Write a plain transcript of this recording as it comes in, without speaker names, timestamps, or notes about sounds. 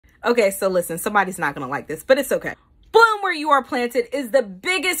Okay, so listen, somebody's not gonna like this, but it's okay. Bloom where you are planted is the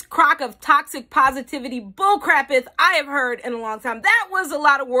biggest crock of toxic positivity bullcrapeth I have heard in a long time. That was a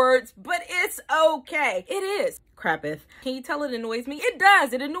lot of words, but it's okay. It is crapeth. Can you tell it annoys me? It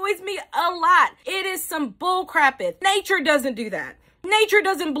does. It annoys me a lot. It is some bullcrapeth. Nature doesn't do that. Nature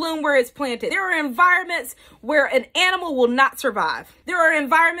doesn't bloom where it's planted. There are environments where an animal will not survive. There are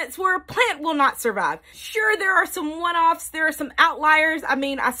environments where a plant will not survive. Sure, there are some one-offs. There are some outliers. I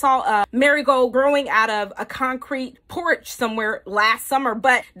mean, I saw a marigold growing out of a concrete porch somewhere last summer,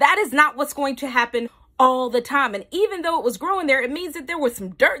 but that is not what's going to happen all the time. And even though it was growing there, it means that there was some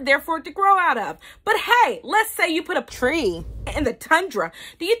dirt there for it to grow out of. But hey, let's say you put a tree in the tundra.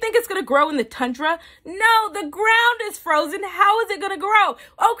 Do you think it's going to grow in the tundra? No, the ground is frozen. How is it going to grow?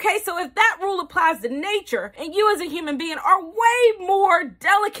 Okay, so if that rule applies to nature and you as a human being are way more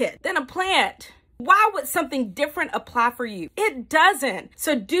delicate than a plant, why would something different apply for you? It doesn't.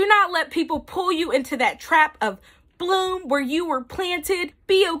 So do not let people pull you into that trap of bloom where you were planted.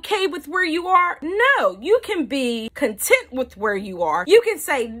 Be okay with where you are. No, you can be content with where you are. You can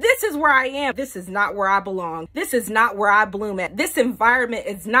say, this is where I am. This is not where I belong. This is not where I bloom at. This environment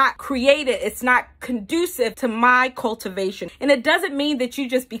is not created. It's not conducive to my cultivation. And it doesn't mean that you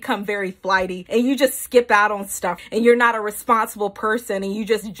just become very flighty and you just skip out on stuff and you're not a responsible person and you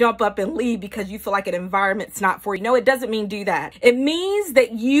just jump up and leave because you feel like an environment's not for you. No, it doesn't mean do that. It means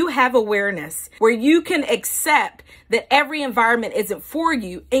that you have awareness where you can accept that every environment isn't for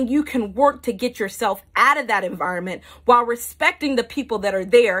you and you can work to get yourself out of that environment while respecting the people that are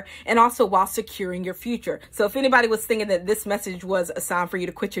there and also while securing your future. So if anybody was thinking that this message was a sign for you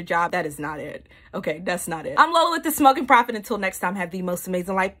to quit your job, that is not it. Okay, that's not it. I'm Lola with The Smoking Prophet. Until next time, have the most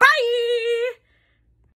amazing life. Bye!